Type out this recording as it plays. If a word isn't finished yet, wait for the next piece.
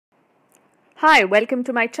Hi, welcome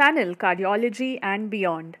to my channel, Cardiology and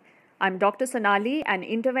Beyond. I'm Dr. Sonali, an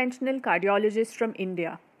interventional cardiologist from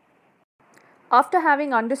India. After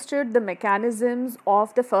having understood the mechanisms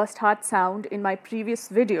of the first heart sound in my previous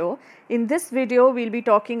video, in this video we'll be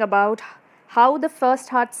talking about how the first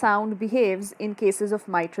heart sound behaves in cases of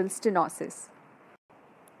mitral stenosis.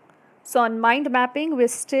 So on mind mapping, we're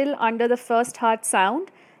still under the first heart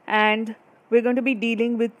sound and we're going to be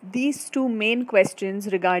dealing with these two main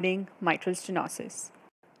questions regarding mitral stenosis.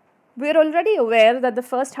 We're already aware that the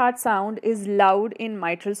first heart sound is loud in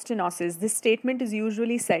mitral stenosis. This statement is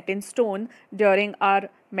usually set in stone during our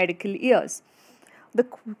medical years. The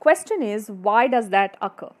question is, why does that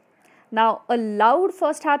occur? Now, a loud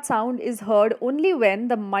first heart sound is heard only when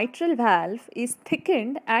the mitral valve is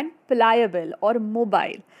thickened and pliable or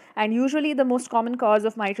mobile. And usually the most common cause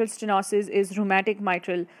of mitral stenosis is rheumatic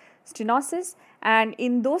mitral stenosis, and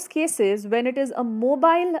in those cases when it is a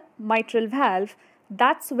mobile mitral valve,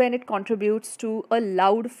 that's when it contributes to a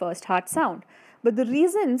loud first heart sound. But the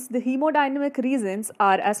reasons, the hemodynamic reasons,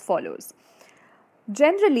 are as follows.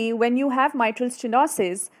 Generally, when you have mitral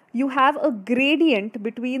stenosis, you have a gradient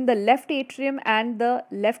between the left atrium and the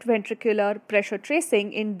left ventricular pressure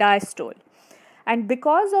tracing in diastole. And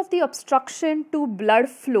because of the obstruction to blood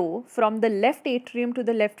flow from the left atrium to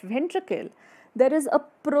the left ventricle, there is a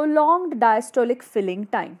prolonged diastolic filling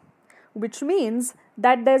time, which means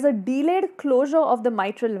that there's a delayed closure of the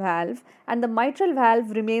mitral valve and the mitral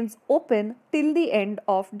valve remains open till the end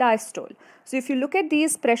of diastole. So if you look at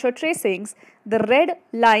these pressure tracings, the red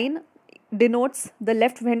line denotes the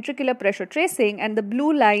left ventricular pressure tracing and the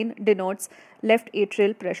blue line denotes left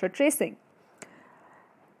atrial pressure tracing.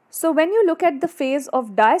 So when you look at the phase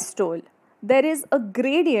of diastole, there is a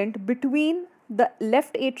gradient between the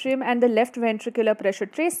left atrium and the left ventricular pressure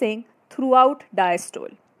tracing throughout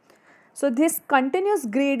diastole. So this continuous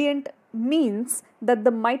gradient means that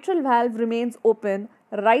the mitral valve remains open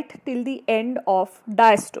right till the end of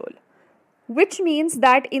diastole, which means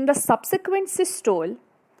that in the subsequent systole,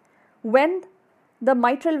 when the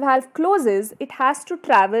mitral valve closes, it has to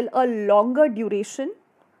travel a longer duration,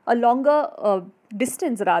 a longer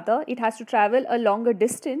distance rather, it has to travel a longer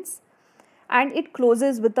distance, and it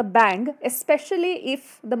closes with a bang, especially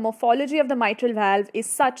if the morphology of the mitral valve is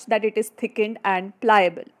such that it is thickened and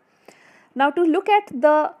pliable. Now, to look at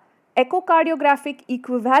the echocardiographic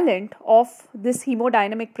equivalent of this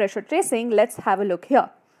hemodynamic pressure tracing, let's have a look here.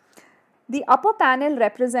 The upper panel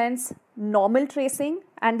represents normal tracing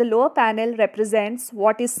and the lower panel represents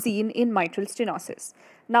what is seen in mitral stenosis.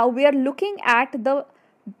 Now, we are looking at the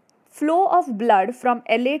flow of blood from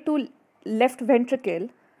LA to left ventricle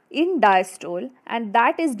in diastole, and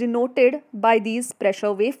that is denoted by these pressure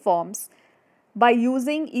waveforms by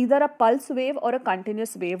using either a pulse wave or a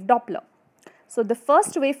continuous wave Doppler. So the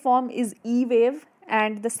first waveform is E wave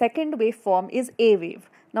and the second waveform is A wave.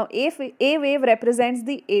 Now A wave represents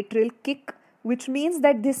the atrial kick, which means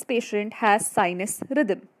that this patient has sinus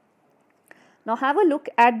rhythm. Now have a look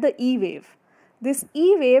at the E wave. This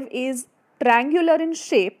E wave is triangular in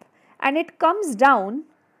shape and it comes down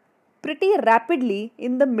pretty rapidly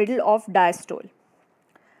in the middle of diastole.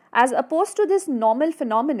 As opposed to this normal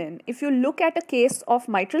phenomenon, if you look at a case of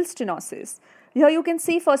mitral stenosis, here you can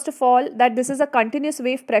see first of all that this is a continuous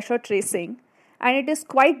wave pressure tracing and it is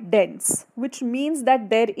quite dense, which means that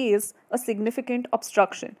there is a significant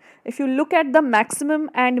obstruction. If you look at the maximum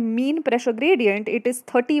and mean pressure gradient, it is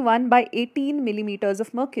 31 by 18 millimeters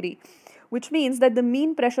of mercury, which means that the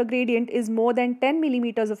mean pressure gradient is more than 10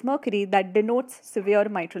 millimeters of mercury. That denotes severe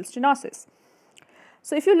mitral stenosis.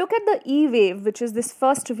 So if you look at the E wave, which is this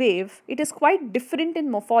first wave, it is quite different in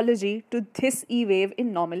morphology to this E wave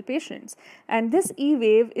in normal patients. And this E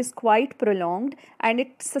wave is quite prolonged and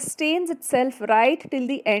it sustains itself right till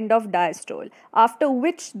the end of diastole, after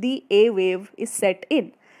which the A wave is set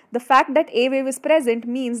in. The fact that A wave is present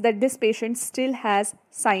means that this patient still has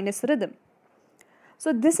sinus rhythm.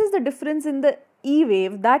 So this is the difference in the E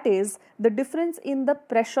wave, that is the difference in the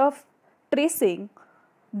pressure tracing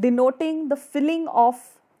denoting the filling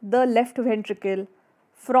of the left ventricle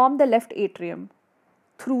from the left atrium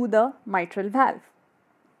through the mitral valve.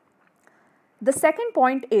 The second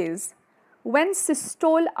point is, when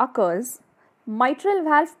systole occurs, mitral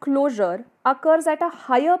valve closure occurs at a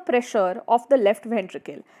higher pressure of the left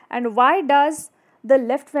ventricle. And why does the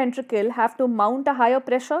left ventricle have to mount a higher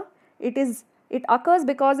pressure? It occurs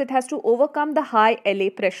because it has to overcome the high LA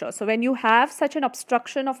pressure. So when you have such an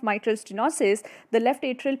obstruction of mitral stenosis, the left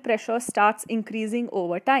atrial pressure starts increasing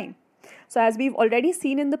over time. So as we've already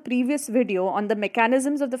seen in the previous video on the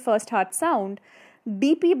mechanisms of the first heart sound,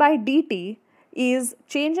 dP by dt is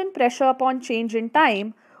change in pressure upon change in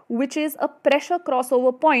time, which is a pressure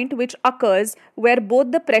crossover point which occurs where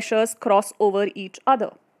both the pressures cross over each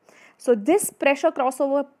other. So this pressure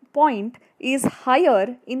crossover point is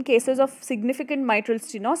higher in cases of significant mitral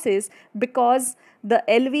stenosis because the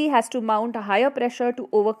LV has to mount a higher pressure to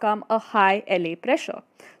overcome a high LA pressure.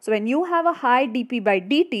 So when you have a high dP by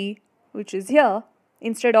dt, which is here,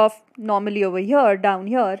 instead of normally over here, down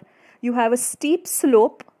here, you have a steep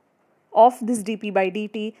slope of this dP by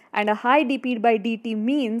dt, and a high dP by dt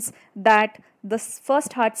means that the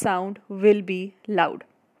first heart sound will be loud.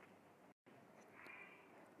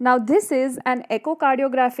 Now this is an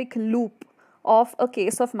echocardiographic loop of a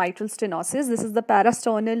case of mitral stenosis. This is the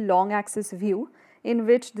parasternal long axis view, in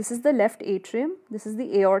which this is the left atrium, this is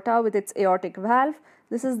the aorta with its aortic valve,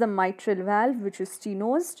 this is the mitral valve which is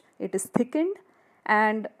stenosed, it is thickened,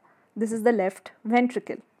 and this is the left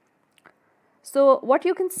ventricle. So what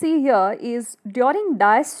you can see here is during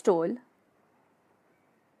diastole,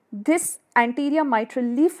 this anterior mitral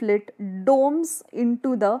leaflet domes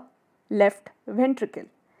into the left ventricle.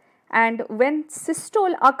 And when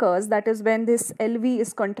systole occurs, that is when this LV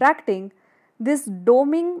is contracting, this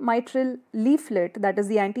doming mitral leaflet, that is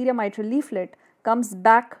the anterior mitral leaflet, comes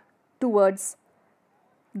back towards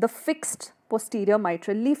the fixed posterior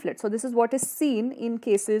mitral leaflet. So this is what is seen in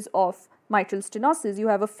cases of mitral stenosis. You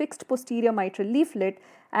have a fixed posterior mitral leaflet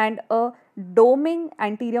and a doming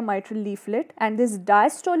anterior mitral leaflet, and this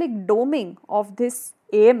diastolic doming of this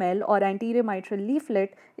AML or anterior mitral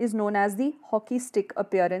leaflet is known as the hockey stick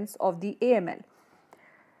appearance of the AML.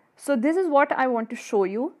 So this is what I want to show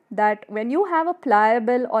you, that when you have a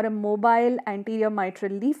pliable or a mobile anterior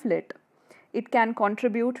mitral leaflet, it can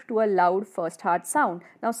contribute to a loud first heart sound.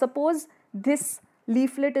 Now suppose this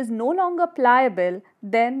leaflet is no longer pliable,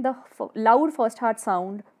 then the loud first heart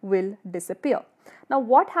sound will disappear. Now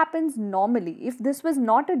what happens normally if this was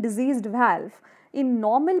not a diseased valve? In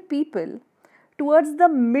normal people, towards the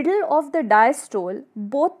middle of the diastole,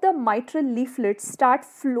 both the mitral leaflets start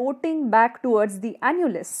floating back towards the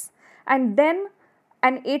annulus, and then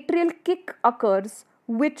an atrial kick occurs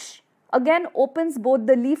which again opens both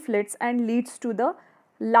the leaflets and leads to the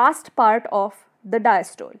last part of the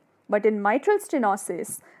diastole. But in mitral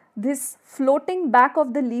stenosis, this floating back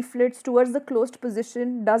of the leaflets towards the closed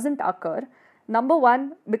position doesn't occur. Number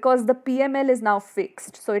one, because the PML is now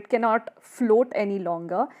fixed, so it cannot float any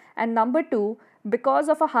longer. And number two, because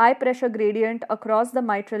of a high pressure gradient across the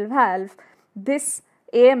mitral valve, this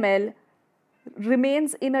AML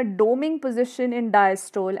remains in a doming position in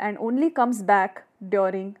diastole and only comes back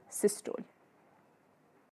during systole.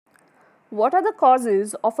 What are the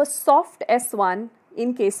causes of a soft S1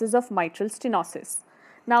 in cases of mitral stenosis?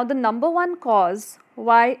 Now the number one cause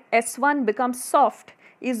why S1 becomes soft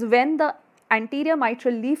is when the anterior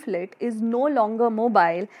mitral leaflet is no longer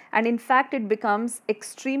mobile, and in fact it becomes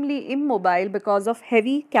extremely immobile because of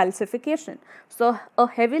heavy calcification. So a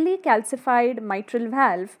heavily calcified mitral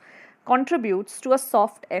valve contributes to a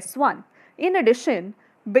soft S1. In addition,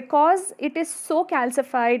 because it is so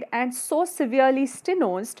calcified and so severely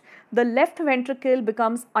stenosed, the left ventricle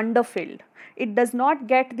becomes underfilled. It does not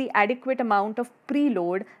get the adequate amount of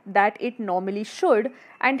preload that it normally should,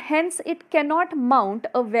 and hence it cannot mount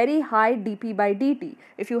a very high dP by dt.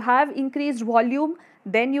 If you have increased volume,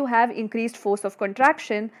 then you have increased force of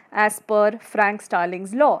contraction as per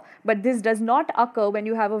Frank-Starling's law. But this does not occur when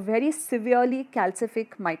you have a very severely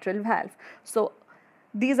calcific mitral valve. So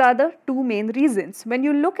these are the two main reasons. When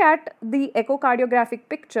you look at the echocardiographic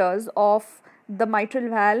pictures of the mitral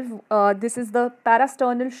valve, this is the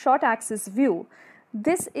parasternal short axis view.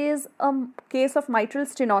 This is a case of mitral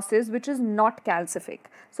stenosis which is not calcific.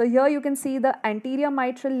 So here you can see the anterior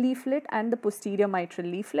mitral leaflet and the posterior mitral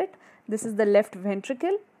leaflet. This is the left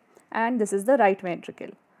ventricle and this is the right ventricle.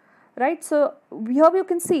 Right, so here you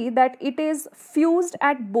can see that it is fused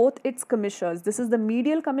at both its commissures. This is the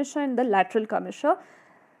medial commissure and the lateral commissure.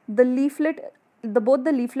 The leaflet, both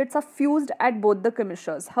the leaflets are fused at both the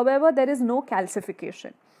commissures. However, there is no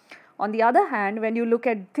calcification. On the other hand, when you look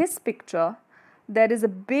at this picture, there is a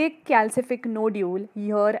big calcific nodule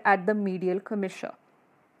here at the medial commissure.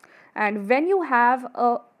 And when you have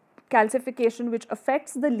a calcification which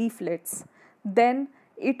affects the leaflets, then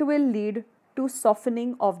it will lead to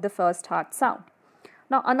softening of the first heart sound.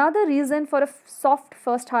 Now, another reason for a soft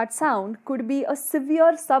first heart sound could be a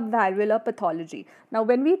severe subvalvular pathology. Now,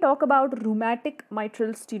 when we talk about rheumatic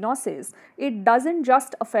mitral stenosis, it doesn't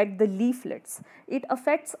just affect the leaflets. It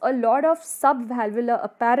affects a lot of subvalvular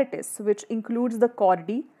apparatus, which includes the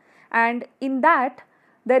chordae, and in that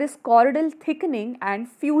there is chordal thickening and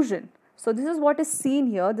fusion. So this is what is seen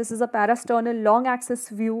here. This is a parasternal long axis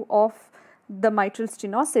view of the mitral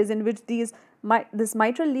stenosis, in which these this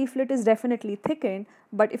mitral leaflet is definitely thickened,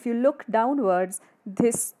 but if you look downwards,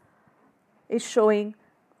 this is showing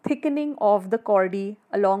thickening of the chordae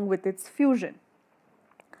along with its fusion.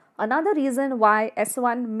 Another reason why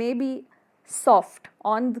S1 may be soft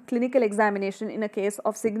on the clinical examination in a case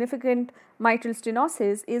of significant mitral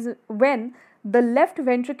stenosis is when the left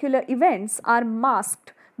ventricular events are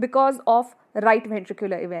masked because of right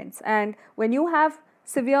ventricular events. And when you have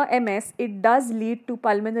severe MS, it does lead to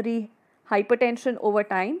pulmonary hypertension over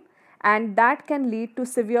time, and that can lead to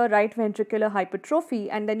severe right ventricular hypertrophy,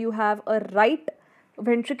 and then you have a right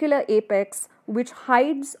ventricular apex which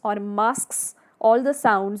hides or masks all the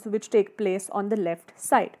sounds which take place on the left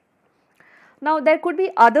side. Now, there could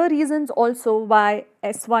be other reasons also why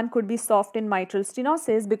S1 could be soft in mitral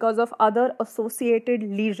stenosis because of other associated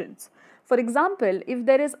lesions. For example, if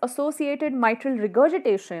there is associated mitral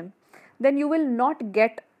regurgitation, then you will not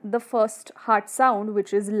get the first heart sound,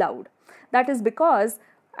 which is loud. That is because,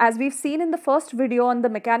 as we've seen in the first video on the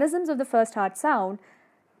mechanisms of the first heart sound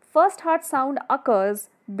occurs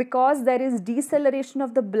because there is deceleration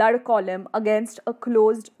of the blood column against a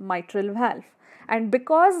closed mitral valve. And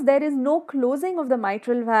because there is no closing of the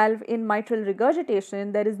mitral valve in mitral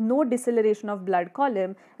regurgitation, there is no deceleration of blood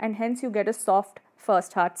column, and hence you get a soft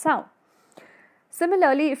first heart sound.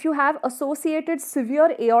 Similarly, if you have associated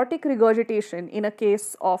severe aortic regurgitation in a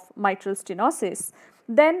case of mitral stenosis,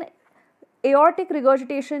 then aortic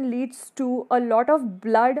regurgitation leads to a lot of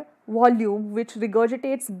blood volume which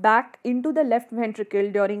regurgitates back into the left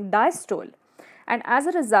ventricle during diastole. And as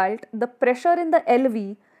a result, the pressure in the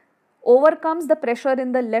LV overcomes the pressure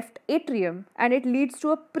in the left atrium, and it leads to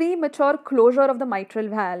a premature closure of the mitral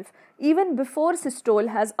valve even before systole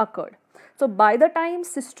has occurred. So by the time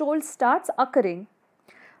systole starts occurring,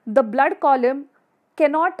 the blood column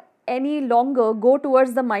cannot any longer go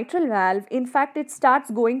towards the mitral valve. In fact, it starts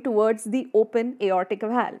going towards the open aortic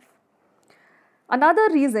valve. Another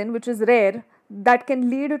reason, which is rare, that can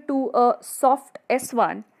lead to a soft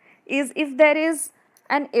S1 is if there is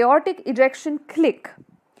an aortic ejection click.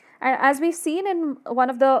 And as we've seen in one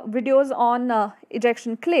of the videos on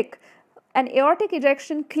ejection click, an aortic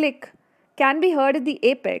ejection click can be heard at the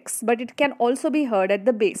apex, but it can also be heard at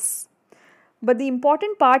the base. But the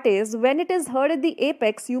important part is when it is heard at the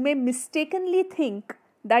apex, you may mistakenly think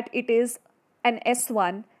that it is an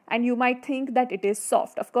S1 and you might think that it is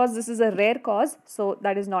soft. Of course, this is a rare cause, so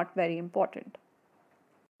that is not very important.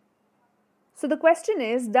 So the question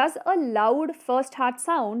is, does a loud first heart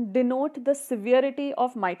sound denote the severity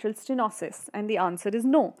of mitral stenosis? And the answer is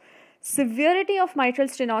no. Severity of mitral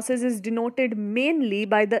stenosis is denoted mainly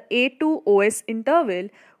by the A2-OS interval,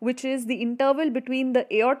 which is the interval between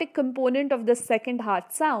the aortic component of the second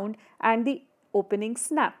heart sound and the opening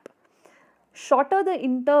snap. Shorter the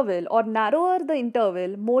interval or narrower the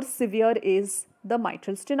interval, more severe is the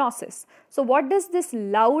mitral stenosis. So what does this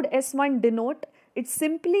loud S1 denote? It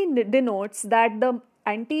simply denotes that the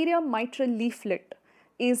anterior mitral leaflet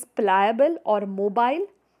is pliable or mobile,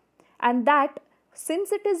 and that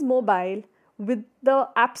since it is mobile, with the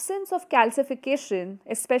absence of calcification,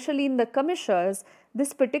 especially in the commissures,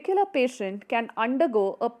 this particular patient can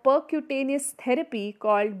undergo a percutaneous therapy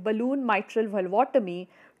called balloon mitral valvotomy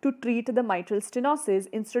to treat the mitral stenosis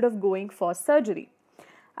instead of going for surgery.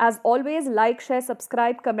 As always, like, share,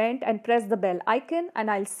 subscribe, comment and press the bell icon, and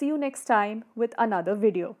I'll see you next time with another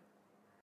video.